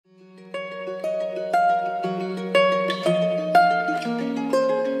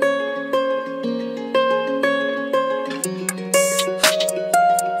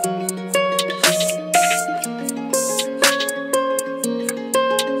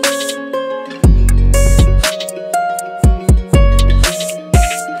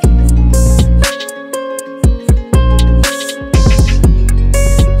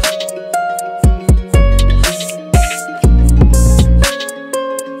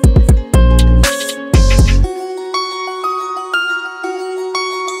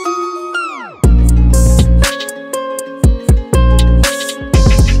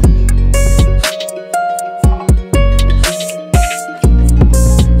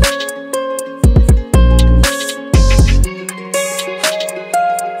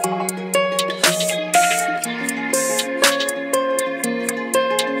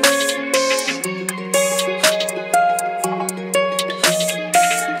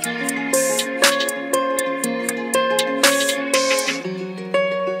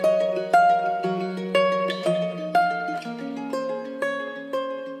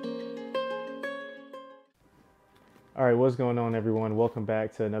What's going on, everyone? Welcome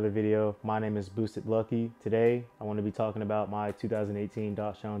back to another video. My name is Boosted Lucky. Today I want to be talking about my 2018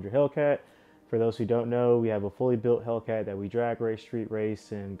 Dodge Challenger Hellcat. For those who don't know, we have a fully built Hellcat that we drag race, street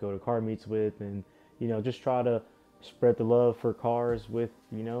race, and go to car meets with, and just try to spread the love for cars with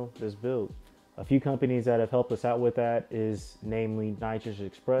this build. A few companies that have helped us out with that is namely Nitrous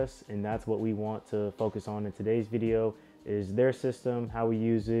Express, and that's what we want to focus on in today's video, is their system, how we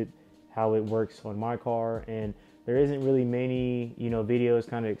use it, how it works on my car. And there isn't really many videos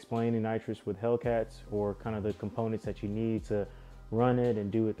kind of explaining Nitrous with Hellcats, or kind of the components that you need to run it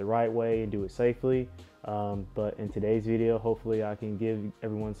and do it the right way and do it safely. But in today's video, hopefully I can give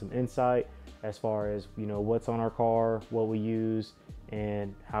everyone some insight as far as what's on our car, what we use,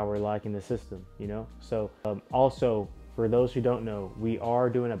 and how we're liking the system. So also, for those who don't know, we are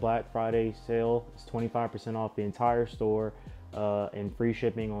doing a Black Friday sale. It's 25% off the entire store, and free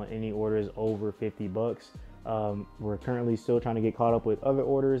shipping on any orders over 50 bucks. We're currently still trying to get caught up with other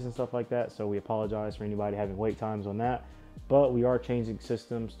orders and stuff like that, so we apologize for anybody having wait times on that. But we are changing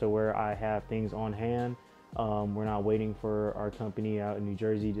systems to where I have things on hand. We're not waiting for our company out in New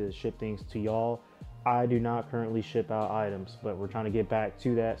Jersey to ship things to y'all. I do not currently ship out items, but we're trying to get back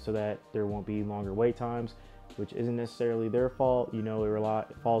to that so that there won't be longer wait times, which isn't necessarily their fault.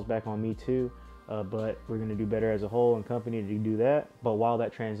 It falls back on me too. But we're going to do better as a whole and company to do that. But while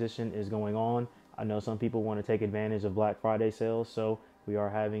that transition is going on, I know some people want to take advantage of Black Friday sales, so we are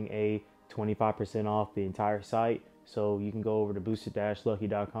having a 25% off the entire site. So you can go over to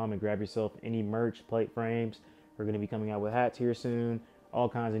boosted-lucky.com and grab yourself any merch, plate frames. We're going to be coming out with hats here soon, all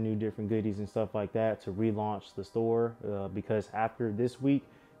kinds of new different goodies and stuff like that to relaunch the store, because after this week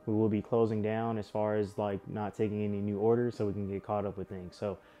we will be closing down as far as not taking any new orders, so we can get caught up with things.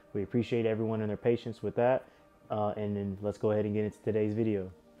 So we appreciate everyone and their patience with that, and then let's go ahead and get into today's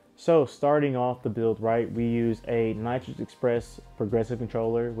video. So starting off the build, right, we use a Nitrous Express progressive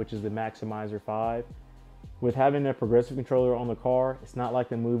controller, which is the Maximizer 5. With having a progressive controller on the car, it's not like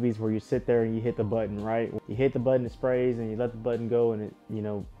the movies where you sit there and you hit the button, right? You hit the button, it sprays, and you let the button go, and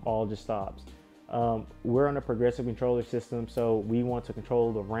it, all just stops. We're on a progressive controller system, so we want to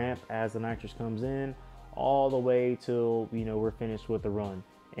control the ramp as the nitrous comes in, all the way till we're finished with the run.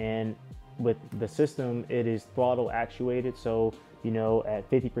 And with the system, it is throttle actuated, so at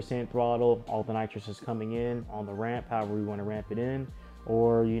 50% throttle, all the nitrous is coming in on the ramp, however we want to ramp it in.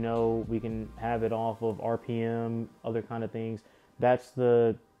 Or we can have it off of RPM, other kind of things. That's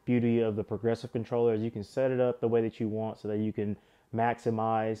the beauty of the progressive controller, is you can set it up the way that you want so that you can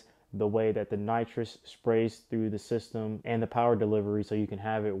maximize the way that the nitrous sprays through the system and the power delivery, so you can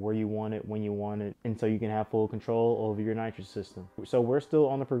have it where you want it, when you want it, and so you can have full control over your nitrous system. So we're still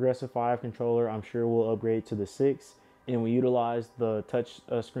on the progressive 5 controller. I'm sure we'll upgrade to the 6, and we utilize the touch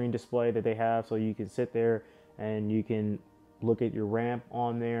screen display that they have, so you can sit there and you can look at your ramp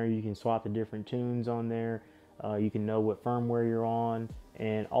on there. You can swap the different tunes on there. You can know what firmware you're on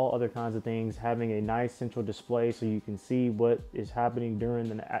and all other kinds of things. Having a nice central display so you can see what is happening during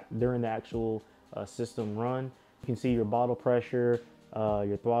the actual system run. You can see your bottle pressure,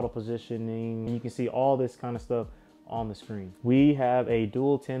 your throttle positioning, and you can see all this kind of stuff on the screen. We have a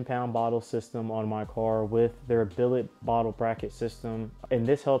dual 10-pound bottle system on my car with their billet bottle bracket system, and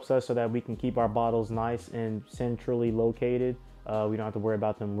this helps us so that we can keep our bottles nice and centrally located. We don't have to worry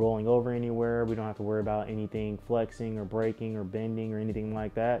about them rolling over anywhere. We don't have to worry about anything flexing or breaking or bending or anything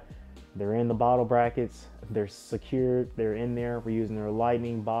like that. They're in the bottle brackets, they're secured, they're in there. We're using their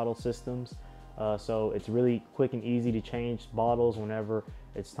lightning bottle systems, so it's really quick and easy to change bottles whenever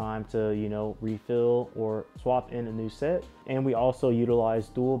it's time to refill or swap in a new set. And we also utilize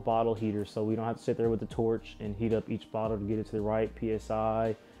dual bottle heaters, so we don't have to sit there with the torch and heat up each bottle to get it to the right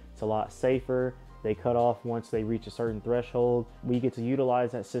PSI. It's a lot safer. They cut off once they reach a certain threshold. We get to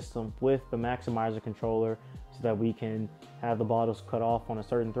utilize that system with the Maximizer controller so that we can have the bottles cut off on a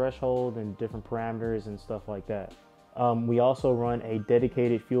certain threshold and different parameters and stuff like that. We also run a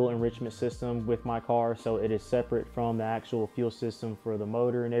dedicated fuel enrichment system with my car, so it is separate from the actual fuel system for the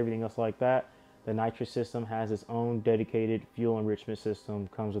motor and everything else like that. The nitrous system has its own dedicated fuel enrichment system,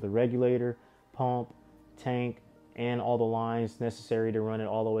 comes with a regulator, pump, tank, and all the lines necessary to run it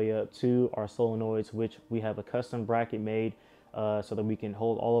all the way up to our solenoids, which we have a custom bracket made so that we can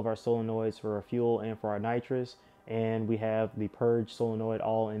hold all of our solenoids for our fuel and for our nitrous. And we have the purge solenoid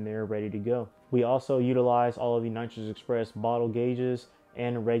all in there ready to go. We also utilize all of the Nitrous Express bottle gauges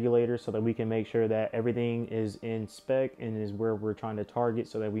and regulators so that we can make sure that everything is in spec and is where we're trying to target,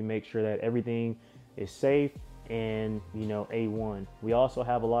 so that we make sure that everything is safe and A1. We also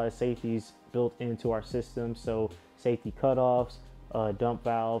have a lot of safeties built into our system, so safety cutoffs, dump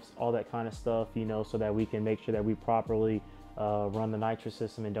valves, all that kind of stuff, you know, so that we can make sure that we properly run the nitrous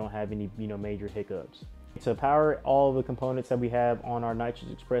system and don't have any, you know, major hiccups. To power all the components that we have on our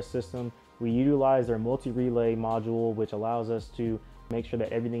Nitrous Express system, we utilize their multi-relay module, which allows us to make sure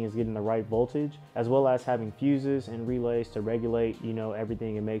that everything is getting the right voltage, as well as having fuses and relays to regulate, you know,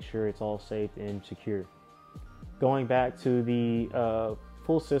 everything and make sure it's all safe and secure. Going back to the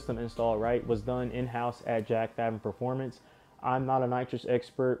full system install, right, was done in-house at Jack Fab and Performance. I'm not a nitrous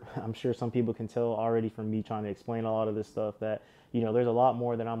expert. I'm sure some people can tell already from me trying to explain a lot of this stuff that, you know, there's a lot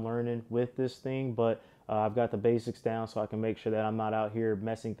more that I'm learning with this thing, but I've got the basics down so I can make sure that I'm not out here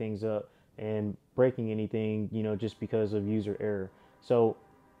messing things up and breaking anything, you know, just because of user error. So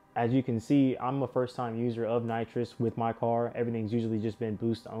as you can see, I'm a first time user of nitrous with my car. Everything's usually just been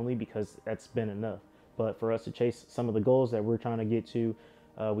boost only because that's been enough. But for us to chase some of the goals that we're trying to get to,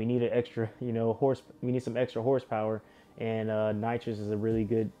 we need an extra, you know, we need some extra horsepower, and nitrous is a really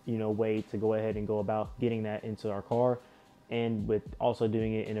good, you know, way to go ahead and go about getting that into our car, and with also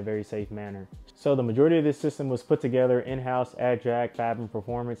doing it in a very safe manner. So the majority of this system was put together in-house at Jack Fab and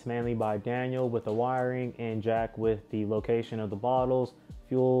Performance, mainly by Daniel with the wiring and Jack with the location of the bottles,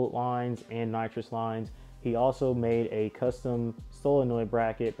 fuel lines, and nitrous lines. He also made a custom solenoid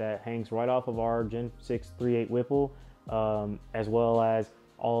bracket that hangs right off of our Gen 6 3.8 Whipple, as well as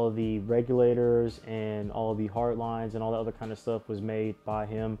all of the regulators and all of the heart lines and all the other kind of stuff was made by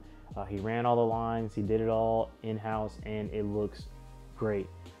him. He ran all the lines, he did it all in-house, and it looks great.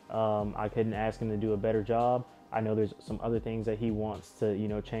 I couldn't ask him to do a better job. I know there's some other things that he wants to, you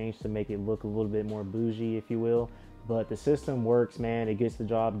know, change to make it look a little bit more bougie, if you will. But the system works, man. It gets the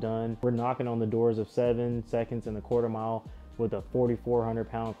job done. We're knocking on the doors of 7 seconds and a quarter mile with a 4,400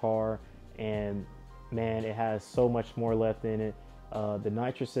 pound car, and man, it has so much more left in it. The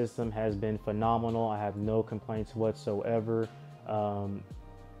nitrous system has been phenomenal. I have no complaints whatsoever.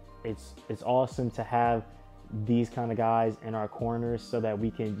 It's awesome to have these kind of guys in our corners so that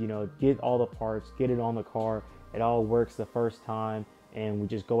we can, you know, get all the parts, get it on the car. It all works the first time, and we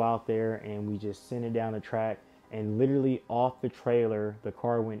just go out there and we just send it down the track. And literally off the trailer, the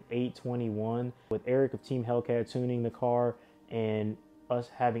car went 821 with Eric of Team Hellcat tuning the car and us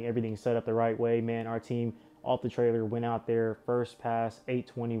having everything set up the right way. Man, our team off the trailer went out there first pass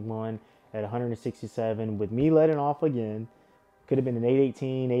 821 at 167 with me letting off again. Could have been an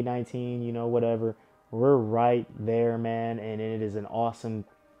 818, 819, you know, whatever. We're right there, man, and it is an awesome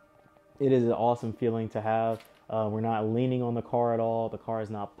feeling to have. We're not leaning on the car at all. The car is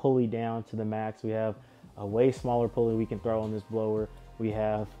not pulley down to the max. We have a way smaller pulley we can throw on this blower.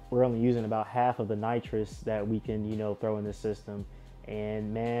 We're only using about half of the nitrous that we can, you know, throw in this system.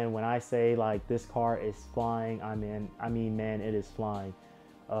 And man, when I say like this car is flying, I mean, man, it is flying.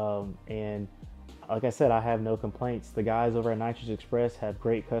 And like I said, I have no complaints. The guys over at Nitrous Express have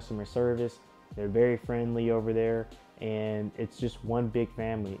great customer service. They're very friendly over there, and it's just one big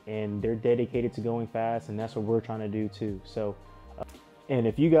family, and they're dedicated to going fast, and that's what we're trying to do too. So, and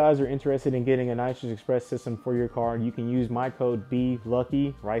if you guys are interested in getting a Nitrous Express system for your car, you can use my code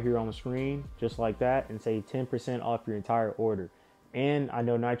BLUCKY right here on the screen, just like that, and save 10% off your entire order. And I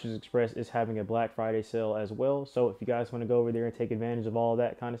know Nitrous Express is having a Black Friday sale as well. So if you guys want to go over there and take advantage of all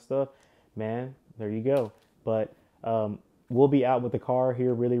that kind of stuff, man, there you go. But we'll be out with the car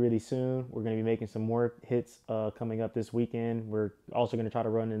here really, really soon. We're going to be making some more hits coming up this weekend. We're also going to try to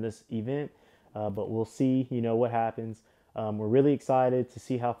run in this event, but we'll see, you know, what happens. We're really excited to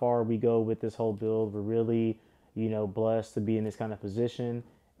see how far we go with this whole build. We're really, you know, blessed to be in this kind of position.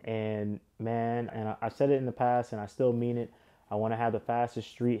 And man, and I've said it in the past and I still mean it. I want to have the fastest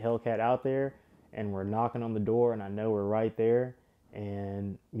street Hellcat out there, and we're knocking on the door, and I know we're right there.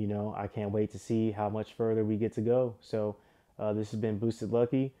 And, you know, I can't wait to see how much further we get to go. So this has been Boosted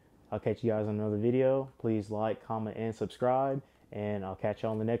Lucky. I'll catch you guys on another video. Please like, comment, and subscribe, and I'll catch you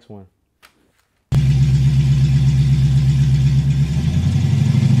on the next one.